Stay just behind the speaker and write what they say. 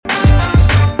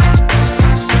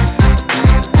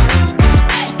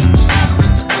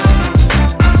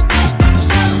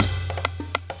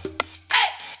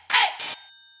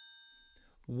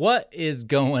What is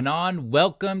going on?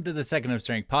 Welcome to the Second of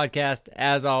Strength podcast.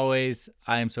 As always,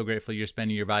 I am so grateful you're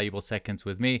spending your valuable seconds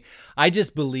with me. I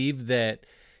just believe that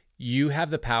you have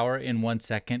the power in 1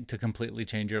 second to completely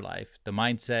change your life. The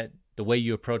mindset, the way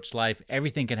you approach life,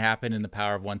 everything can happen in the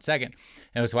power of 1 second.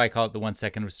 And that's why I call it the 1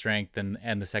 second of strength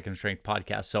and the Second of Strength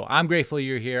podcast. So I'm grateful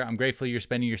you're here. I'm grateful you're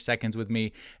spending your seconds with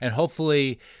me. And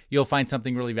hopefully you'll find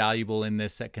something really valuable in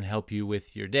this that can help you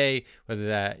with your day, whether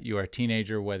that you are a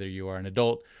teenager, whether you are an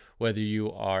adult, whether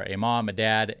you are a mom, a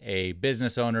dad, a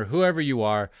business owner, whoever you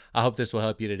are. I hope this will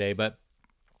help you today. But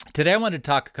today I want to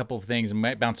talk a couple of things. I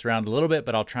might bounce around a little bit,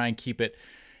 but I'll try and keep it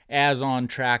as on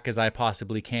track as I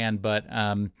possibly can. But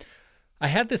I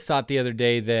had this thought the other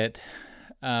day that,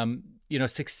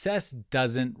 success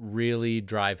doesn't really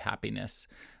drive happiness.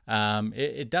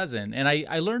 It doesn't. And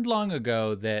I learned long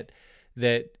ago that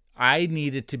I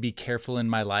needed to be careful in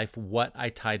my life what I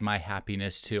tied my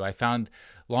happiness to. I found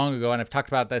long ago, and I've talked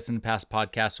about this in the past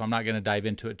podcasts, so I'm not going to dive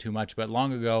into it too much, but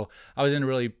long ago, I was in a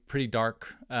really pretty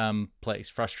dark place,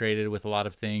 frustrated with a lot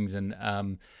of things, and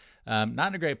not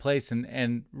in a great place.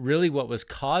 And really what was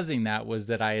causing that was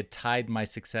that I had tied my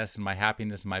success and my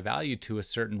happiness and my value to a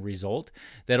certain result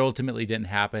that ultimately didn't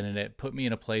happen. And it put me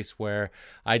in a place where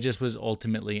I just was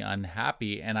ultimately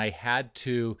unhappy. And I had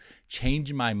to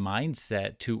change my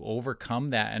mindset to overcome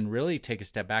that and really take a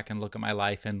step back and look at my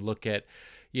life and look at,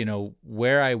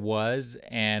 where I was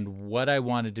and what I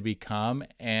wanted to become,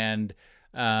 and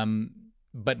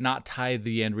but not tie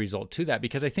the end result to that.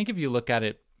 Because I think if you look at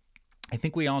it, I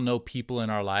think we all know people in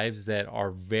our lives that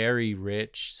are very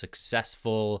rich,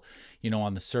 successful,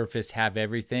 on the surface, have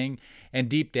everything, and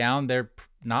deep down, they're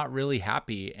not really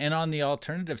happy. And on the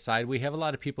alternative side, we have a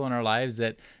lot of people in our lives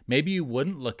that maybe you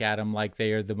wouldn't look at them like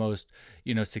they are the most,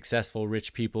 successful,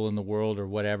 rich people in the world or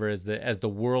whatever, as the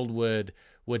world would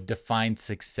define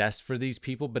success for these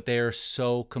people, but they are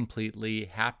so completely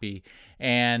happy.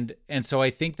 And so I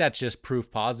think that's just proof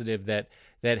positive that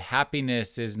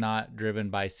happiness is not driven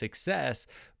by success,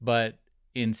 but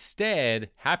instead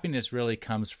happiness really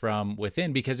comes from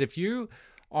within. Because if you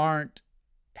aren't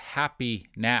happy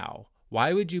now,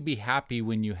 why would you be happy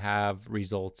when you have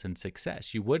results and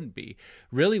success? You wouldn't be.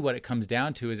 Really what it comes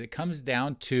down to is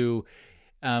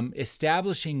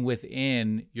establishing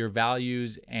within your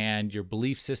values and your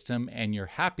belief system and your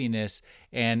happiness,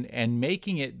 and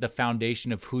making it the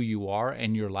foundation of who you are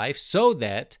and your life, so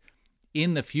that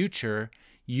in the future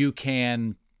you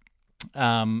can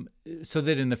whatever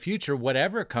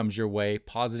comes your way,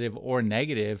 positive or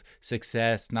negative,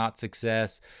 success, not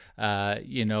success,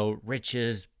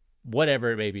 riches,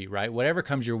 whatever it may be, right? Whatever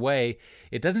comes your way,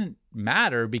 it doesn't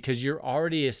matter, because you're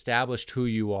already established who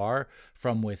you are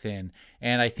from within.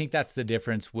 And I think that's the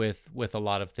difference with a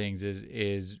lot of things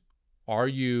is are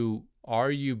you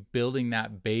building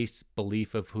that base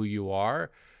belief of who you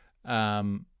are,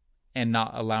 and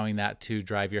not allowing that to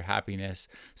drive your happiness.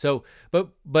 So,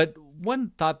 but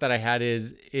one thought that I had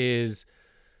is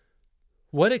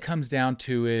what it comes down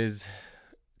to is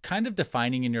kind of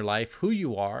defining in your life who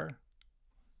you are,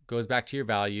 goes back to your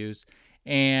values,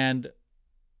 and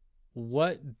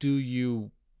what do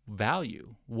you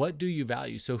value? What do you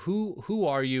value? So who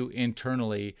are you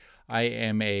internally? I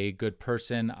am a good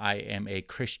person. I am a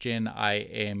Christian. I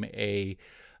am a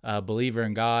believer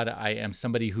in God. I am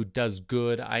somebody who does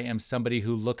good. I am somebody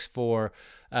who looks for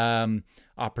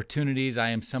opportunities. I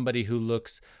am somebody who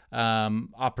looks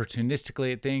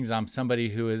opportunistically at things. I'm somebody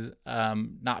who is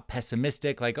not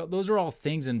pessimistic. Like, those are all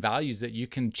things and values that you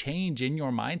can change in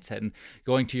your mindset. And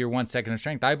going to your 1 second of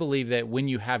strength, I believe that when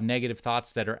you have negative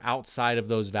thoughts that are outside of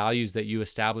those values that you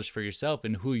establish for yourself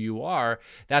and who you are,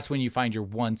 that's when you find your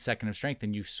 1 second of strength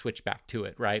and you switch back to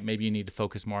it, right? Maybe you need to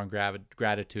focus more on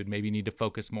gratitude. Maybe you need to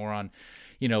focus more on,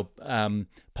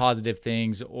 positive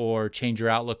things, or change your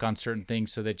outlook on certain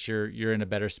things so that you're in a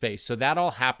better space. So that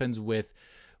all happens with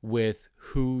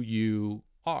who you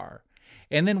are.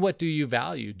 And then what do you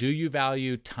value? Do you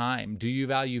value time? Do you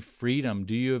value freedom?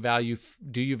 Do you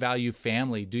value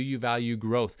family? Do you value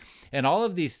growth? And all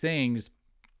of these things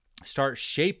start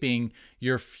shaping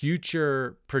your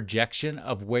future projection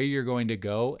of where you're going to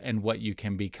go and what you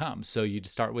can become. So you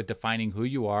start with defining who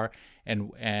you are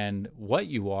and what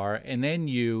you are, and then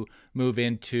you move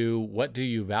into what do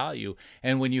you value.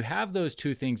 And when you have those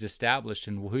two things established,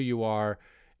 and who you are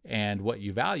and what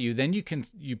you value, then you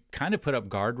kind of put up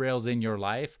guardrails in your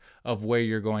life of where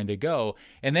you're going to go.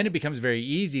 And then it becomes very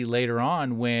easy later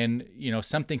on when,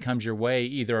 something comes your way,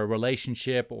 either a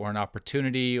relationship or an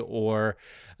opportunity or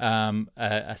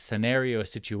a scenario, a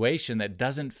situation that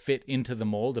doesn't fit into the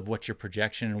mold of what your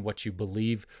projection and what you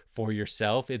believe for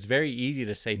yourself. It's very easy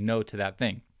to say no to that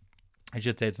thing. I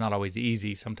should say it's not always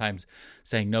easy. Sometimes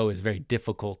saying no is very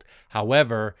difficult.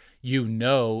 However, you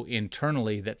know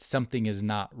internally that something is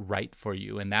not right for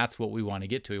you. And that's what we want to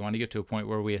get to. We want to get to a point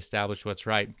where we establish what's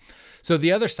right. So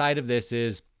the other side of this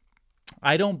is,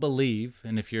 I don't believe,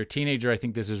 and if you're a teenager, I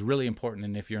think this is really important.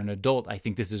 And if you're an adult, I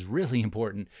think this is really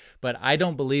important. But I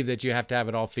don't believe that you have to have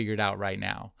it all figured out right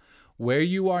now. Where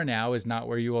you are now is not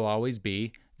where you will always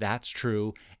be. That's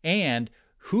true. And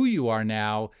who you are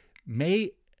now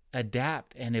may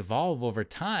adapt and evolve over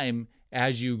time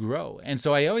as you grow. And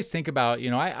so I always think about,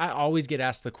 I always get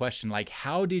asked the question, like,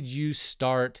 how did you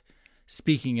start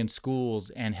speaking in schools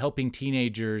and helping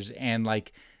teenagers? And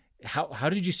like, how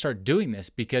did you start doing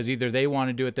this? Because either they want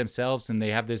to do it themselves and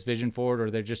they have this vision for it, or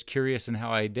they're just curious in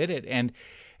how I did it.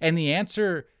 And the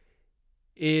answer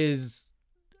is,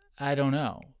 I don't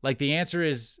know. Like, the answer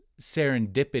is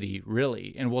serendipity,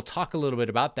 really. And we'll talk a little bit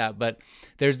about that. But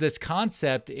there's this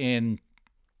concept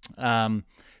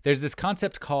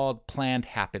called planned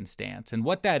happenstance. And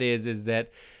what that is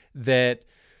that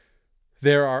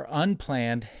there are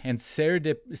unplanned and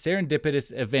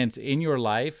serendipitous events in your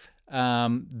life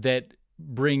that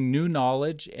bring new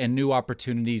knowledge and new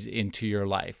opportunities into your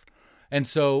life. And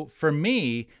so for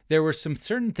me, there were some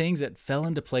certain things that fell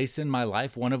into place in my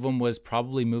life. One of them was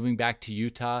probably moving back to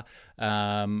Utah,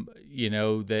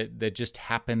 that just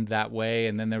happened that way.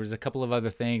 And then there was a couple of other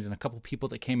things and a couple of people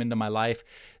that came into my life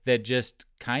that just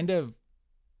kind of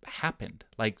happened,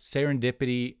 like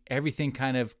serendipity. Everything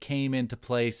kind of came into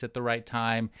place at the right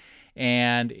time.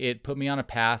 And it put me on a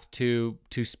path to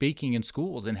speaking in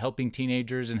schools and helping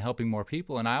teenagers and helping more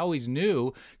people. And I always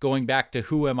knew, going back to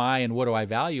who am I and what do I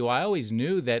value, I always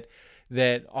knew that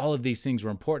all of these things were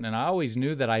important. And I always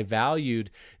knew that I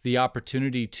valued the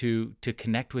opportunity to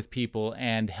connect with people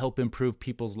and help improve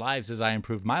people's lives as I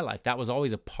improved my life. That was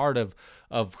always a part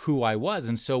of who I was.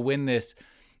 And so when the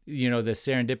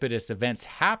serendipitous events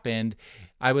happened,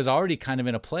 I was already kind of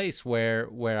in a place where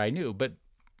I knew.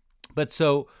 But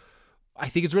so I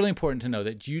think it's really important to know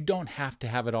that you don't have to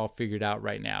have it all figured out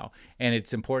right now. And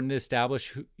it's important to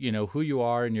establish who you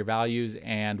are and your values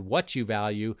and what you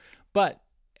value, but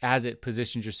as it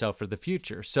positions yourself for the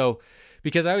future. So,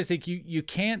 because I always think you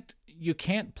can't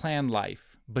plan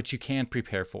life, but you can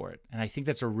prepare for it. And I think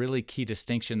that's a really key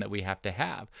distinction that we have to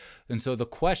have. And so the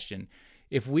question,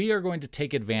 if we are going to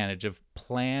take advantage of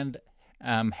planned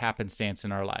happenstance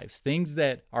in our lives, things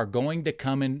that are going to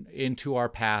come into our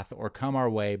path or come our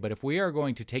way, but if we are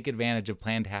going to take advantage of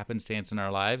planned happenstance in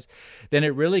our lives, then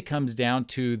it really comes down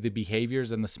to the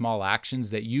behaviors and the small actions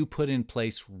that you put in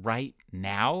place right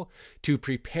now to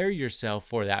prepare yourself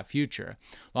for that future.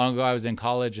 Long ago, I was in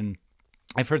college, and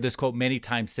I've heard this quote many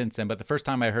times since then, but the first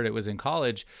time I heard it was in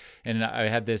college, and I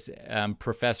had this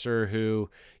professor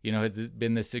who, had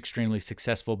been this extremely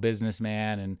successful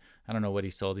businessman, and I don't know what he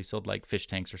sold. He sold like fish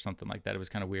tanks or something like that. It was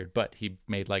kind of weird, but he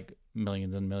made like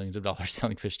millions and millions of dollars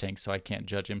selling fish tanks, so I can't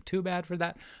judge him too bad for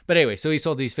that. But anyway, so he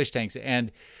sold these fish tanks,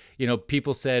 and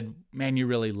people said, "Man, you're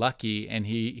really lucky," and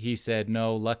he said,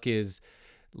 "No, luck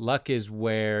is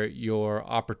where your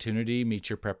opportunity meets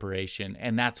your preparation."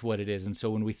 And that's what it is. And so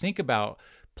when we think about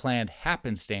planned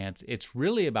happenstance, it's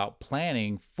really about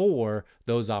planning for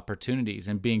those opportunities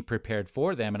and being prepared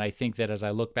for them. And I think that as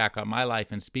I look back on my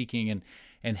life and speaking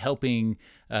and helping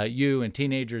you and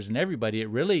teenagers and everybody, it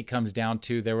really comes down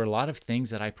to, there were a lot of things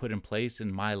that I put in place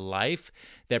in my life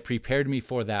that prepared me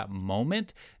for that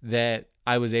moment, that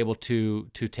I was able to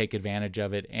take advantage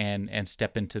of it and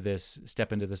step into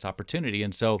this opportunity.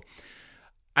 And so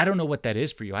I don't know what that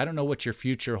is for you. I don't know what your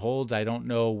future holds. I don't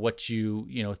know what you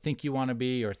think you want to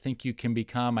be or think you can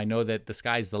become. I know that the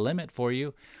sky's the limit for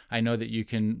you. I know that you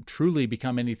can truly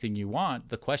become anything you want.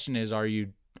 The question is, are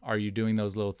you doing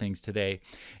those little things today?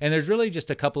 And there's really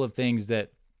just a couple of things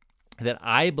that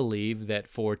I believe that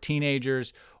for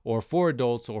teenagers or for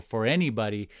adults or for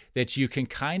anybody, that you can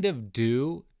kind of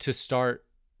do to start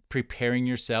preparing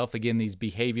yourself. Again, these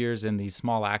behaviors and these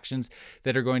small actions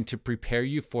that are going to prepare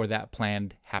you for that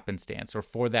planned happenstance or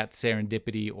for that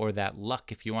serendipity or that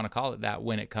luck, if you want to call it that,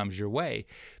 when it comes your way,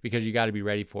 because you got to be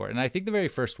ready for it. And I think the very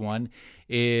first one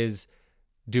is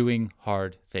doing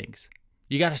hard things.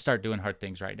 You got to start doing hard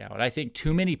things right now. And I think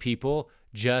too many people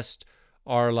just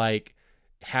are like,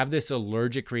 have this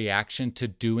allergic reaction to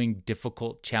doing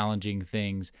difficult, challenging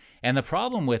things. And the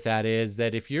problem with that is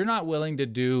that if you're not willing to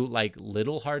do like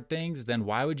little hard things, then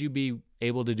why would you be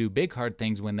able to do big hard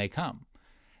things when they come?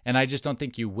 And I just don't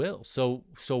think you will. So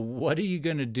what are you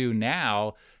going to do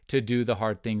now to do the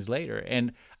hard things later?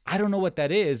 And I don't know what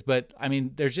that is, but I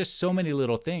mean, there's just so many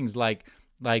little things like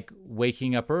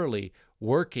waking up early,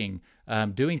 working,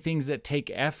 doing things that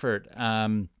take effort,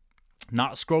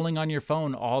 not scrolling on your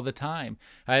phone all the time.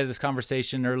 I had this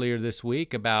conversation earlier this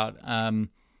week about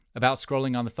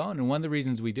scrolling on the phone. And one of the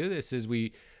reasons we do this is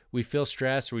we feel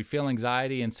stress or we feel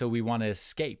anxiety. And so we want to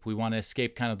escape. We want to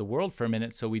escape kind of the world for a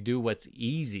minute. So we do what's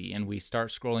easy and we start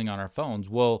scrolling on our phones.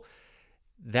 Well,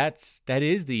 that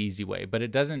is the easy way, but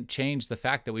it doesn't change the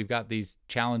fact that we've got these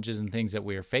challenges and things that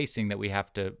we are facing that we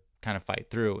have to kind of fight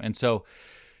through. And so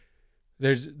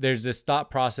there's this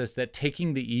thought process that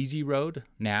taking the easy road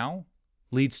now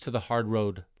leads to the hard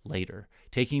road later.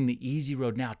 Taking the easy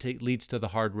road now leads to the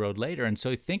hard road later. And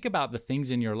so think about the things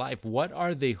in your life. What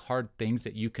are the hard things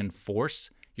that you can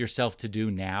force yourself to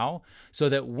do now so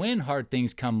that when hard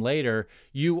things come later,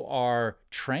 you are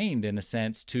trained in a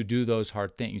sense to do those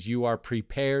hard things. You are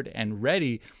prepared and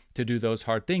ready to do those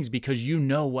hard things because you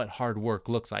know what hard work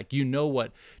looks like. You know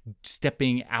what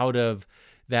stepping out of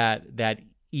that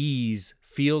ease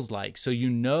feels like. So you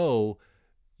know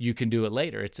you can do it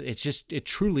later. It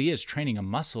truly is training a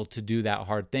muscle to do that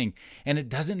hard thing. And it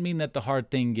doesn't mean that the hard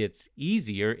thing gets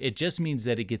easier. It just means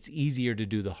that it gets easier to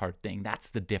do the hard thing. That's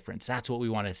the difference. That's what we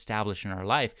want to establish in our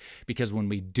life, because when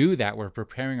we do that, we're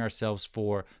preparing ourselves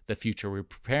for the future. We're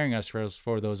preparing ourselves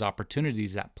for those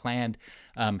opportunities, that planned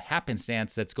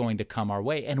happenstance that's going to come our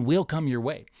way and will come your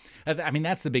way. I mean,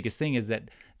 that's the biggest thing, is that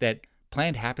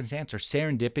planned happenstance or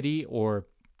serendipity or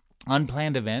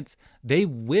unplanned events, they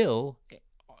will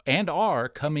and are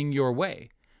coming your way.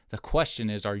 The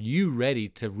question is, are you ready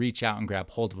to reach out and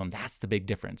grab hold of them? That's the big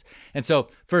difference. And so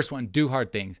first one, do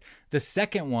hard things. The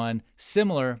second one,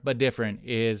 similar but different,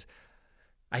 is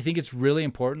I think it's really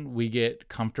important we get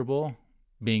comfortable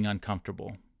being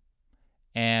uncomfortable.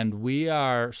 And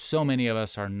so many of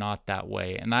us are not that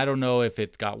way. And I don't know if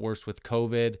it got worse with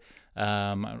COVID.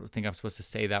 I don't think I'm supposed to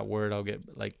say that word. I'll get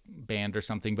like banned or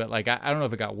something. But like, I don't know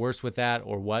if it got worse with that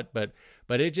or what, but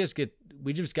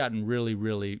we just gotten really,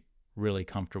 really, really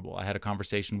comfortable. I had a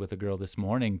conversation with a girl this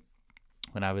morning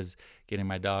when I was getting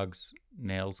my dog's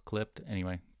nails clipped.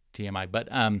 Anyway, TMI. But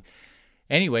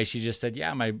anyway, she just said,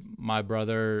 yeah, my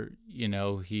brother,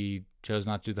 he chose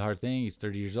not to do the hard thing. He's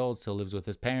 30 years old, still lives with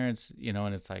his parents,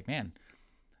 and it's like, man,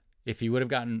 if he would have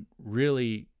gotten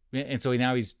really, and so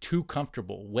now he's too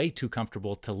comfortable, way too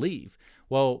comfortable to leave.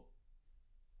 Well,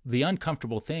 the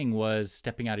uncomfortable thing was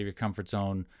stepping out of your comfort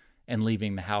zone and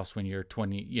leaving the house when you're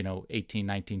 20, 18,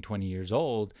 19, 20 years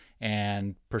old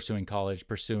and pursuing college,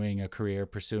 pursuing a career,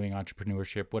 pursuing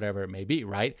entrepreneurship, whatever it may be,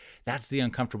 right? That's the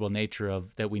uncomfortable nature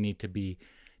of that we need to be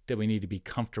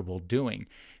comfortable doing,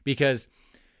 because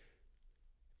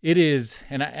it is,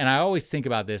 and I always think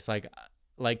about this,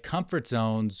 like comfort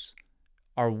zones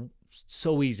are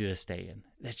so easy to stay in.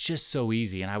 It's just so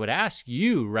easy. And I would ask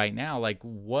you right now, like,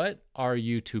 what are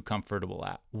you too comfortable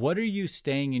at? What are you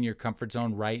staying in your comfort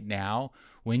zone right now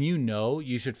when you know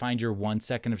you should find your 1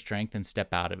 second of strength and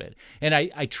step out of it? And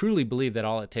I truly believe that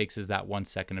all it takes is that 1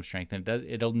 second of strength. And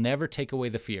it'll never take away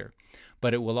the fear,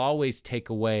 but it will always take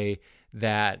away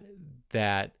that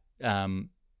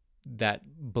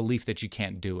belief that you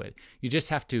can't do it. You just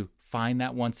have to find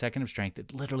that 1 second of strength.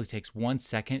 It literally takes 1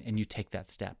 second and you take that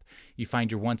step. You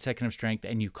find your 1 second of strength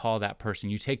and you call that person.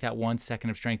 You take that 1 second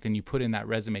of strength and you put in that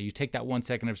resume. You take that 1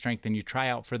 second of strength and you try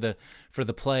out for the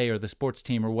play or the sports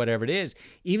team or whatever it is,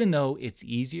 even though it's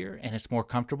easier and it's more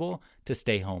comfortable to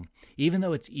stay home, even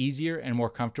though it's easier and more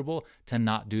comfortable to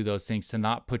not do those things, to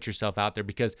not put yourself out there.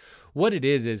 Because what it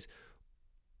is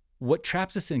what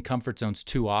traps us in comfort zones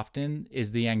too often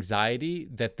is the anxiety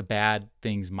that the bad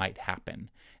things might happen.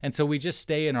 And so we just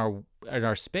stay in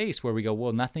our space where we go,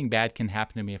 well, nothing bad can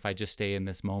happen to me if I just stay in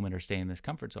this moment or stay in this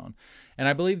comfort zone. And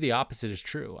I believe the opposite is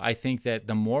true. I think that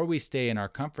the more we stay in our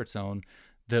comfort zone,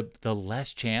 the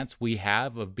less chance we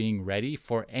have of being ready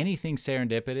for anything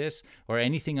serendipitous or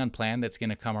anything unplanned that's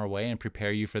going to come our way and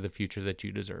prepare you for the future that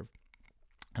you deserve.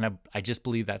 And I just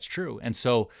believe that's true. And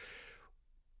so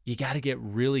you got to get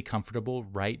really comfortable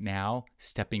right now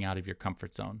stepping out of your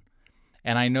comfort zone.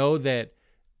 And I know that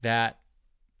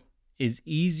is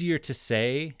easier to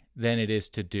say than it is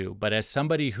to do. But as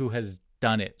somebody who has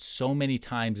done it so many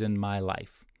times in my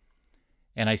life,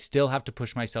 and I still have to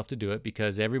push myself to do it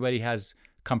because everybody has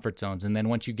comfort zones. And then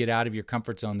once you get out of your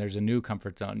comfort zone, there's a new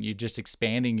comfort zone. You're just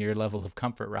expanding your level of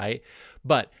comfort, right?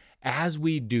 But as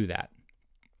we do that,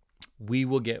 we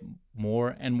will get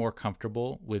more and more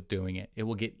comfortable with doing it. It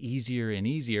will get easier and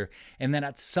easier. And then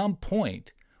at some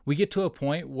point, we get to a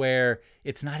point where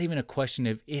it's not even a question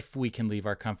of if we can leave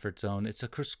our comfort zone. It's a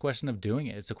question of doing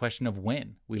it. It's a question of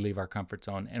when we leave our comfort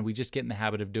zone, and we just get in the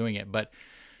habit of doing it. But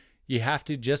you have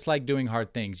to, just like doing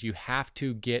hard things, you have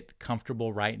to get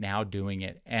comfortable right now doing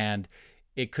it. And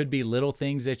it could be little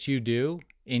things that you do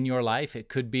in your life. It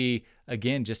could be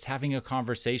again, just having a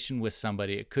conversation with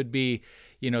somebody. It could be,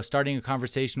 starting a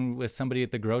conversation with somebody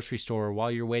at the grocery store while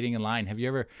you're waiting in line. Have you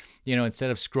ever, instead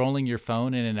of scrolling your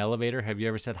phone in an elevator, have you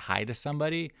ever said hi to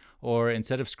somebody? Or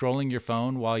instead of scrolling your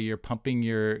phone while you're pumping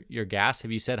your gas,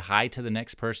 have you said hi to the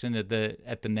next person at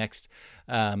the next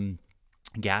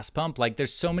gas pump? Like,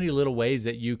 there's so many little ways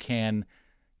that you can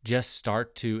just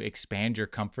start to expand your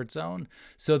comfort zone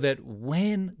so that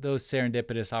when those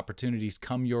serendipitous opportunities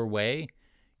come your way,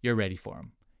 you're ready for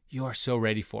them. You are so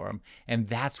ready for them. And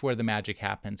that's where the magic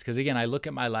happens. Because again, I look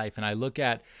at my life and I look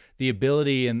at the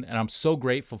ability, and I'm so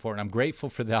grateful for it. And I'm grateful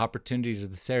for the opportunities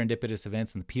of the serendipitous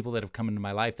events and the people that have come into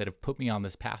my life that have put me on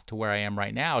this path to where I am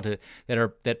right now,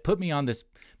 that put me on this,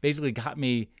 basically got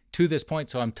me to this point.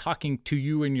 So I'm talking to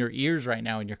you in your ears right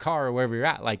now in your car or wherever you're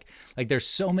at. Like there's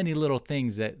so many little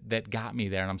things that got me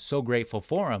there, and I'm so grateful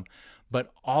for them.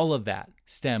 But all of that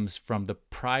stems from the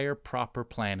prior proper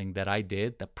planning that I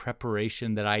did, the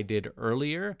preparation that I did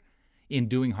earlier in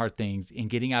doing hard things, in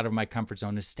getting out of my comfort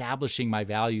zone, establishing my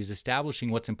values,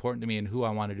 establishing what's important to me and who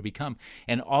I wanted to become.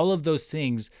 And all of those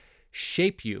things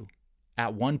shape you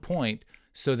at one point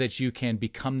so that you can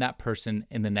become that person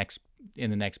in the next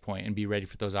point and be ready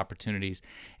for those opportunities.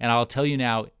 And I'll tell you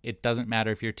now, it doesn't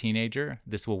matter if you're a teenager,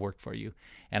 this will work for you.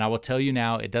 And I will tell you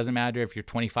now, it doesn't matter if you're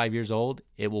 25 years old,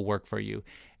 it will work for you.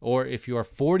 Or if you are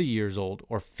 40 years old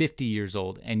or 50 years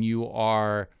old and you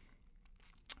are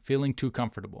feeling too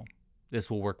comfortable,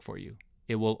 this will work for you.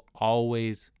 It will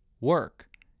always work.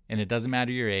 And it doesn't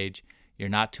matter your age. You're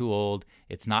not too old.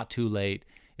 It's not too late.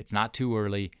 It's not too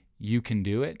early. You can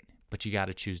do it, but you got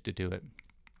to choose to do it.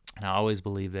 And I always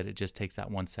believe that it just takes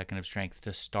that 1 second of strength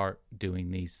to start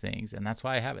doing these things. And that's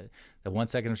why I have it. The 1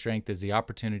 second of strength is the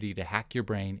opportunity to hack your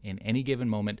brain in any given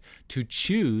moment to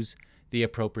choose the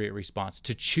appropriate response,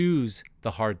 to choose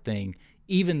the hard thing,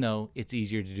 even though it's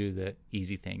easier to do the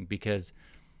easy thing. Because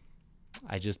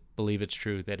I just believe it's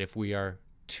true that if we are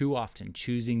too often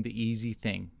choosing the easy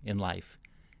thing in life,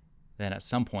 then at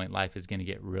some point life is going to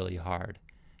get really hard.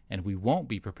 And we won't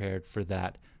be prepared for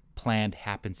that planned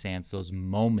happenstance, those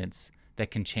moments that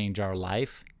can change our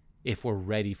life if we're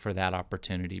ready for that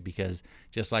opportunity. Because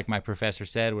just like my professor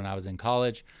said when I was in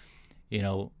college,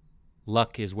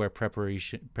 luck is where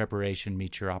preparation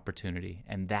meets your opportunity.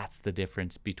 And that's the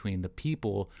difference between the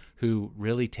people who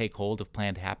really take hold of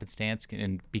planned happenstance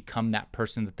and become that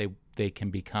person that they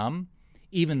can become,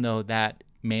 even though that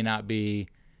may not be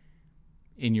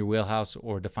in your wheelhouse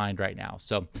or defined right now.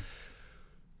 So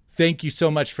thank you so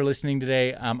much for listening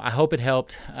today. I hope it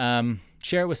helped.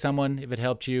 Share it with someone if it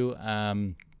helped you.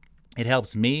 It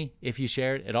helps me if you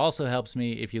share it. It also helps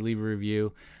me if you leave a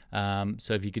review.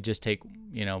 So if you could just take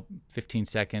 15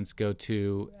 seconds, go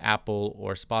to Apple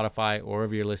or Spotify or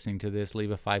wherever you're listening to this,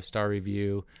 leave a 5-star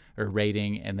review or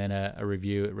rating and then a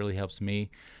review. It really helps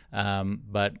me.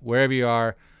 But wherever you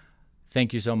are,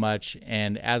 thank you so much.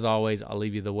 And as always, I'll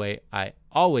leave you the way I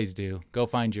always do. Go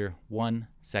find your 1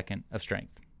 second of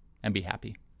strength and be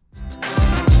happy.